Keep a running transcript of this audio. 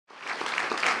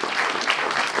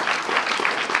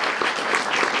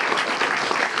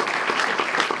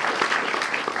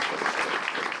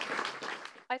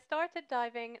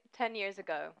diving 10 years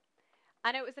ago,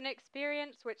 and it was an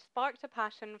experience which sparked a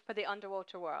passion for the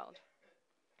underwater world.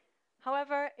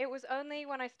 However, it was only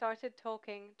when I started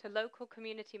talking to local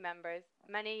community members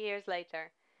many years later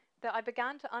that I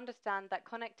began to understand that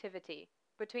connectivity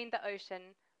between the ocean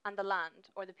and the land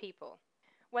or the people.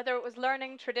 Whether it was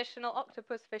learning traditional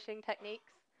octopus fishing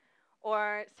techniques,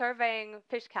 or surveying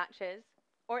fish catches,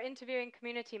 or interviewing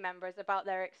community members about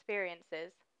their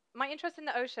experiences, my interest in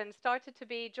the ocean started to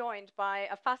be joined by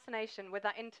a fascination with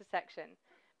that intersection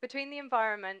between the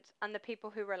environment and the people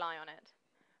who rely on it.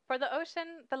 For the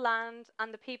ocean, the land,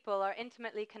 and the people are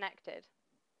intimately connected.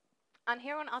 And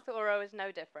here on Atauro is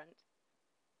no different.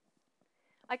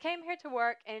 I came here to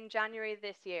work in January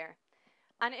this year,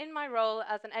 and in my role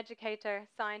as an educator,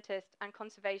 scientist, and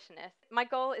conservationist, my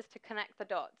goal is to connect the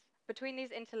dots between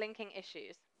these interlinking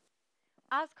issues.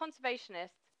 As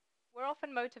conservationists, we're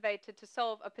often motivated to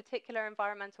solve a particular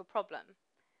environmental problem.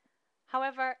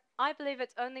 However, I believe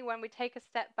it's only when we take a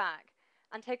step back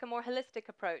and take a more holistic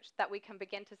approach that we can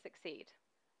begin to succeed.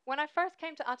 When I first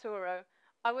came to Atauro,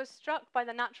 I was struck by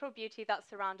the natural beauty that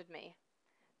surrounded me.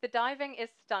 The diving is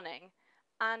stunning,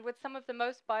 and with some of the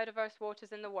most biodiverse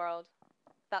waters in the world,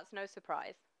 that's no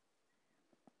surprise.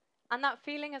 And that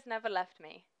feeling has never left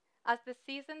me. As the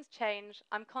seasons change,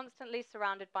 I'm constantly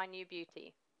surrounded by new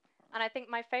beauty. And I think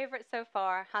my favorite so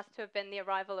far has to have been the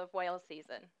arrival of whale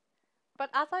season. But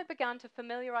as I began to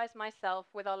familiarize myself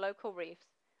with our local reefs,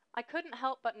 I couldn't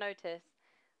help but notice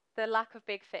the lack of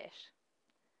big fish.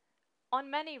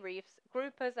 On many reefs,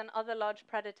 groupers and other large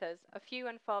predators are few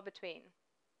and far between.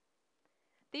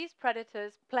 These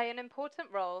predators play an important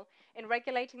role in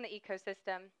regulating the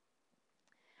ecosystem,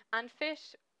 and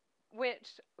fish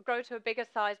which grow to a bigger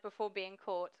size before being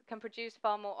caught can produce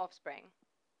far more offspring.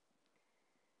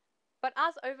 But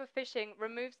as overfishing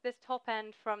removes this top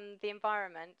end from the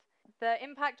environment, the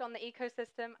impact on the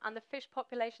ecosystem and the fish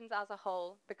populations as a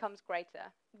whole becomes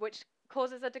greater, which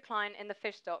causes a decline in the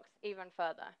fish stocks even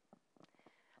further.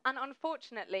 And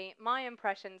unfortunately, my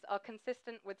impressions are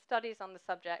consistent with studies on the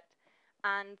subject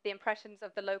and the impressions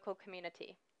of the local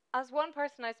community. As one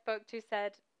person I spoke to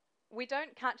said, "We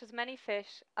don't catch as many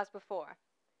fish as before.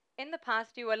 In the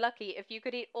past, you were lucky if you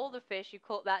could eat all the fish you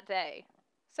caught that day."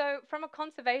 So from a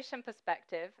conservation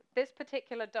perspective, this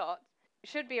particular dot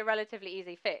should be a relatively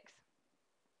easy fix.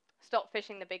 Stop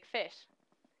fishing the big fish.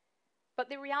 But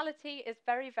the reality is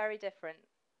very, very different,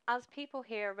 as people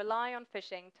here rely on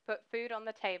fishing to put food on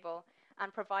the table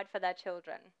and provide for their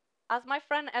children. As my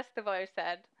friend Estevao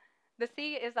said, the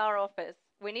sea is our office.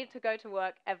 We need to go to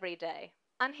work every day.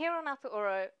 And here on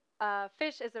Atauro,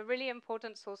 fish is a really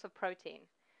important source of protein.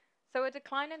 So a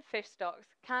decline in fish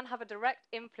stocks can have a direct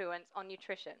influence on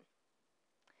nutrition.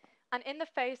 And in the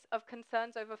face of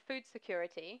concerns over food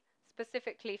security,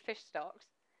 specifically fish stocks,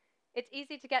 it's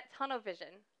easy to get tunnel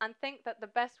vision and think that the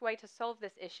best way to solve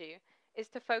this issue is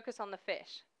to focus on the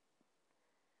fish.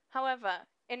 However,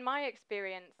 in my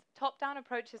experience, top-down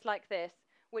approaches like this,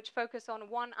 which focus on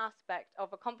one aspect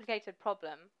of a complicated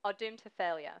problem, are doomed to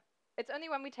failure. It's only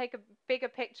when we take a bigger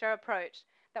picture approach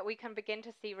that we can begin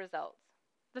to see results.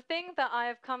 The thing that I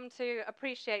have come to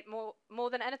appreciate more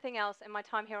than anything else in my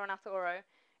time here on Atauro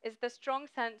is the strong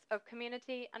sense of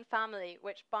community and family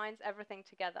which binds everything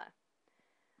together.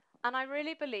 And I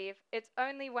really believe it's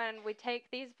only when we take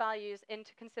these values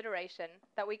into consideration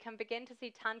that we can begin to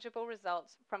see tangible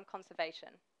results from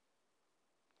conservation.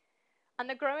 And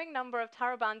the growing number of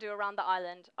tarabandu around the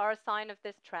island are a sign of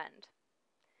this trend.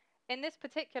 In this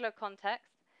particular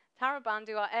context,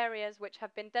 tarabandu are areas which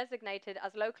have been designated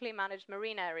as locally managed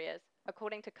marine areas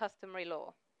according to customary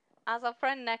law. As our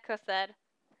friend Neko said,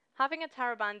 "Having a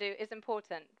tarabandu is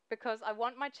important because I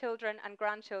want my children and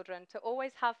grandchildren to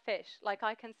always have fish like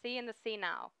I can see in the sea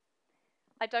now.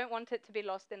 I don't want it to be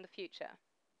lost in the future."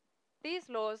 These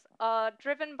laws are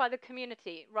driven by the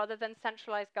community rather than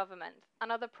centralized government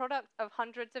and are the product of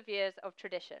hundreds of years of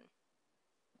tradition.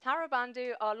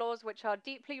 Tarabandu are laws which are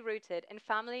deeply rooted in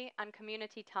family and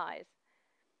community ties,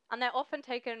 and they're often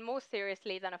taken more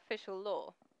seriously than official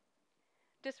law.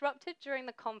 Disrupted during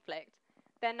the conflict,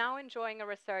 they're now enjoying a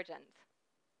resurgence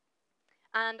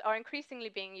and are increasingly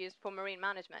being used for marine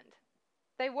management.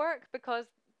 They work because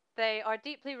they are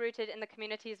deeply rooted in the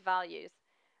community's values,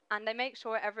 and they make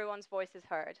sure everyone's voice is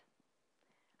heard.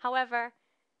 However,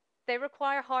 they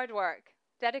require hard work,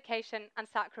 dedication, and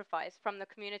sacrifice from the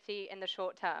community in the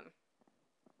short term.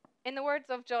 In the words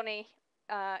of Johnny,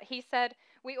 he said,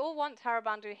 "We all want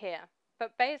tarabandu here,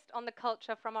 but based on the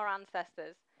culture from our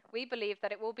ancestors, we believe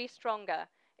that it will be stronger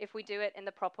if we do it in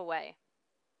the proper way."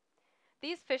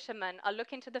 These fishermen are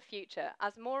looking to the future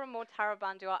as more and more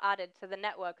tarabandu are added to the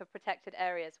network of protected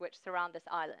areas which surround this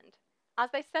island.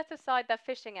 As they set aside their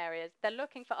fishing areas, they're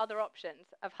looking for other options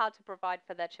of how to provide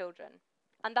for their children.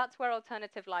 And that's where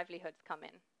alternative livelihoods come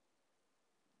in.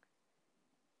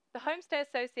 The Homestay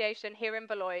Association here in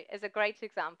Beloit is a great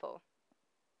example.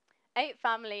 8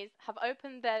 families have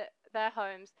opened their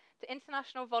homes to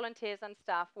international volunteers and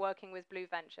staff working with Blue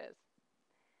Ventures.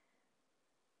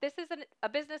 This is a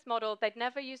business model they'd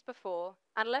never used before,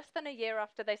 and less than a year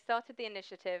after they started the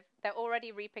initiative, they're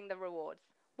already reaping the rewards.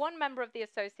 One member of the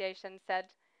association said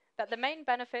that the main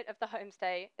benefit of the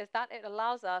homestay is that it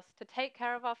allows us to take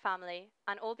care of our family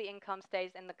and all the income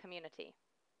stays in the community.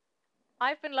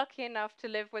 I've been lucky enough to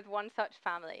live with one such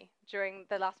family during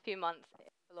the last few months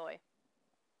in Beloit.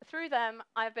 Through them,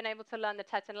 I've been able to learn the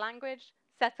Teton language,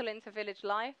 settle into village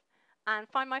life, and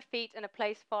find my feet in a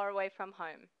place far away from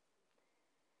home.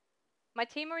 My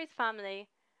Timorese family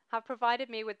have provided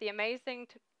me with the amazing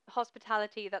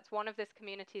hospitality that's one of this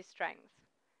community's strengths.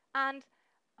 And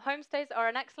homestays are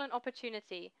an excellent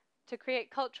opportunity to create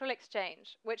cultural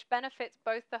exchange, which benefits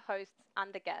both the hosts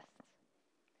and the guests.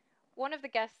 One of the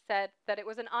guests said that it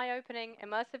was an eye-opening,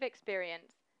 immersive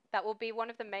experience that will be one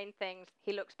of the main things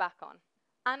he looks back on.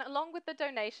 And along with the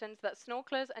donations that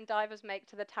snorkelers and divers make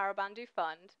to the Tarabandu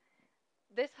Fund,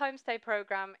 this homestay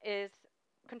program is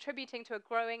contributing to a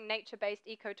growing nature-based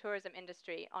ecotourism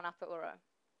industry on Atauro.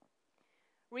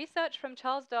 Research from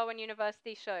Charles Darwin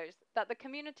University shows that the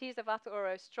communities of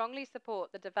Atauro strongly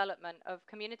support the development of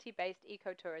community-based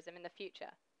ecotourism in the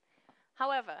future.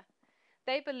 However,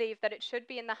 they believe that it should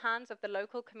be in the hands of the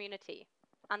local community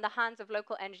and the hands of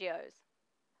local NGOs.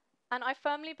 And I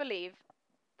firmly believe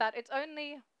that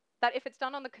if it's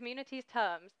done on the community's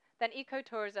terms, then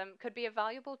ecotourism could be a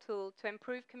valuable tool to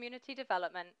improve community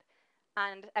development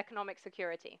and economic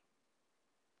security.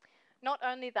 Not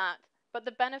only that, but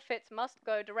the benefits must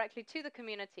go directly to the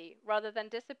community rather than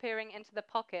disappearing into the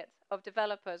pockets of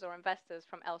developers or investors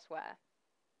from elsewhere.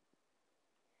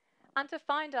 And to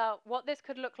find out what this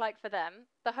could look like for them,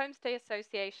 the Homestay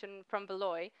Association from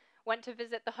Beloit went to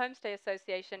visit the Homestay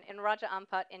Association in Raja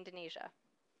Ampat, Indonesia.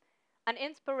 An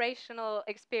inspirational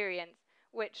experience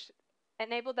which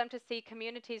enabled them to see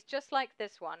communities just like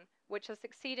this one, which are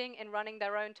succeeding in running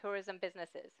their own tourism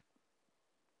businesses.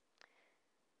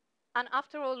 And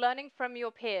after all, learning from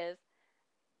your peers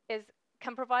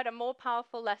can provide a more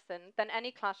powerful lesson than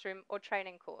any classroom or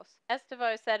training course.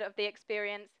 Estevo said of the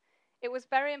experience, "It was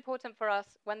very important for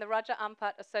us when the Raja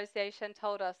Ampat Association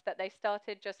told us that they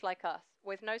started just like us,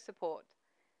 with no support.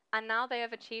 And now they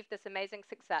have achieved this amazing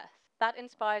success. That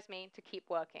inspires me to keep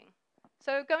working."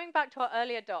 So going back to our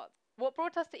earlier dots, what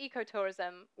brought us to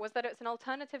ecotourism was that it's an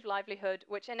alternative livelihood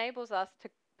which enables us to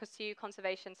pursue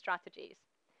conservation strategies.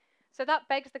 So that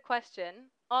begs the question,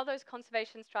 are those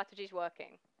conservation strategies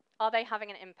working? Are they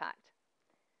having an impact?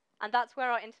 And that's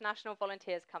where our international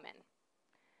volunteers come in.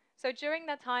 So during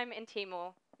their time in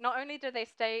Timor, not only do they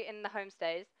stay in the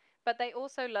homestays, but they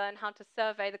also learn how to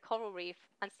survey the coral reef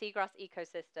and seagrass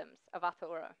ecosystems of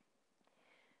Atauro.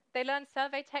 They learn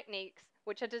survey techniques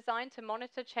which are designed to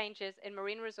monitor changes in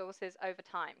marine resources over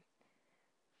time,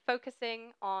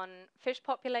 focusing on fish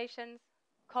populations,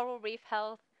 coral reef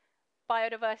health,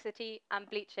 biodiversity, and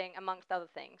bleaching, amongst other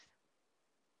things.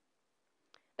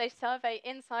 They survey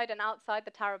inside and outside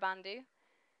the Tarabandu,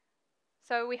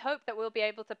 so we hope that we'll be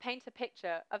able to paint a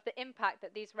picture of the impact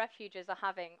that these refuges are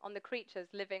having on the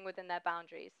creatures living within their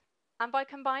boundaries. And by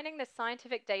combining this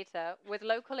scientific data with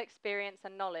local experience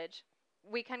and knowledge,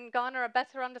 we can garner a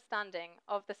better understanding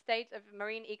of the state of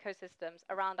marine ecosystems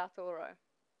around Atauro.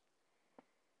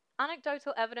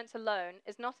 Anecdotal evidence alone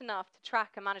is not enough to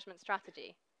track a management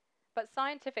strategy, but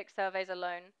scientific surveys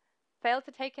alone fail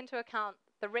to take into account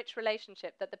the rich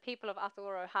relationship that the people of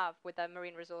Atauro have with their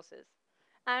marine resources.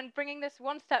 And bringing this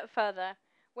one step further,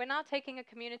 we're now taking a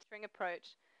community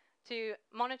approach to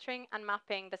monitoring and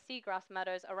mapping the seagrass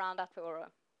meadows around Atauro.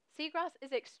 Seagrass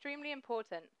is extremely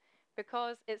important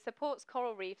because it supports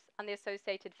coral reefs and the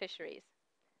associated fisheries,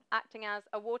 acting as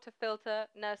a water filter,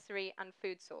 nursery, and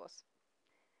food source.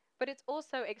 But it's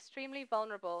also extremely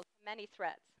vulnerable to many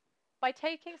threats. By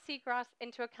taking seagrass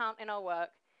into account in our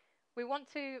work, we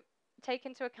want to take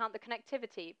into account the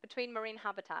connectivity between marine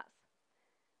habitats.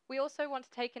 We also want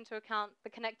to take into account the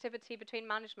connectivity between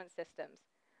management systems.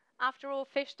 After all,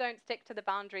 fish don't stick to the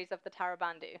boundaries of the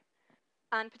Tarabandu.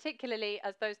 And particularly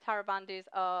as those Tarabandus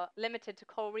are limited to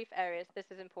coral reef areas,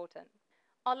 this is important.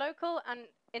 Our local and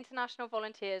international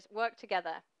volunteers work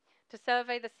together to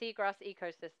survey the seagrass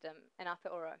ecosystem in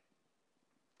Atauro,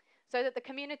 so that the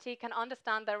community can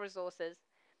understand their resources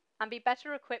and be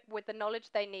better equipped with the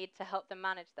knowledge they need to help them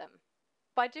manage them.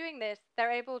 By doing this,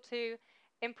 they're able to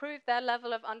improve their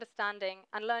level of understanding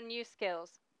and learn new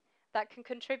skills that can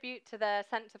contribute to their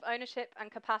sense of ownership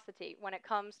and capacity when it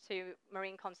comes to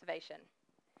marine conservation.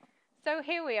 So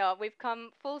here we are, we've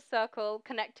come full circle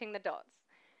connecting the dots.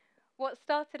 What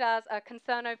started as a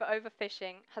concern over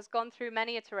overfishing has gone through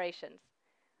many iterations,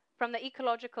 from the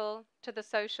ecological to the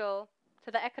social to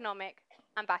the economic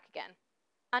and back again.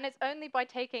 And it's only by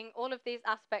taking all of these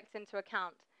aspects into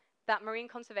account that marine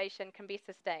conservation can be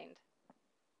sustained.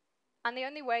 And the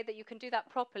only way that you can do that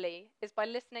properly is by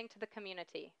listening to the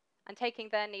community and taking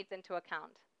their needs into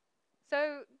account.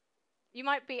 So you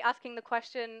might be asking the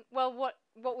question, well, what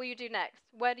will you do next?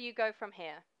 Where do you go from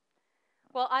here?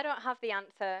 Well, I don't have the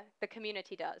answer, the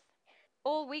community does.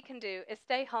 All we can do is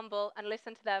stay humble and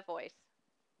listen to their voice.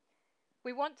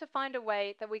 We want to find a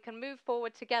way that we can move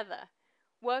forward together,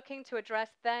 working to address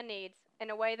their needs in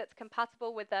a way that's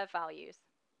compatible with their values,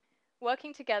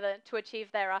 working together to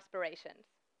achieve their aspirations.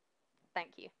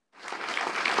 Thank you.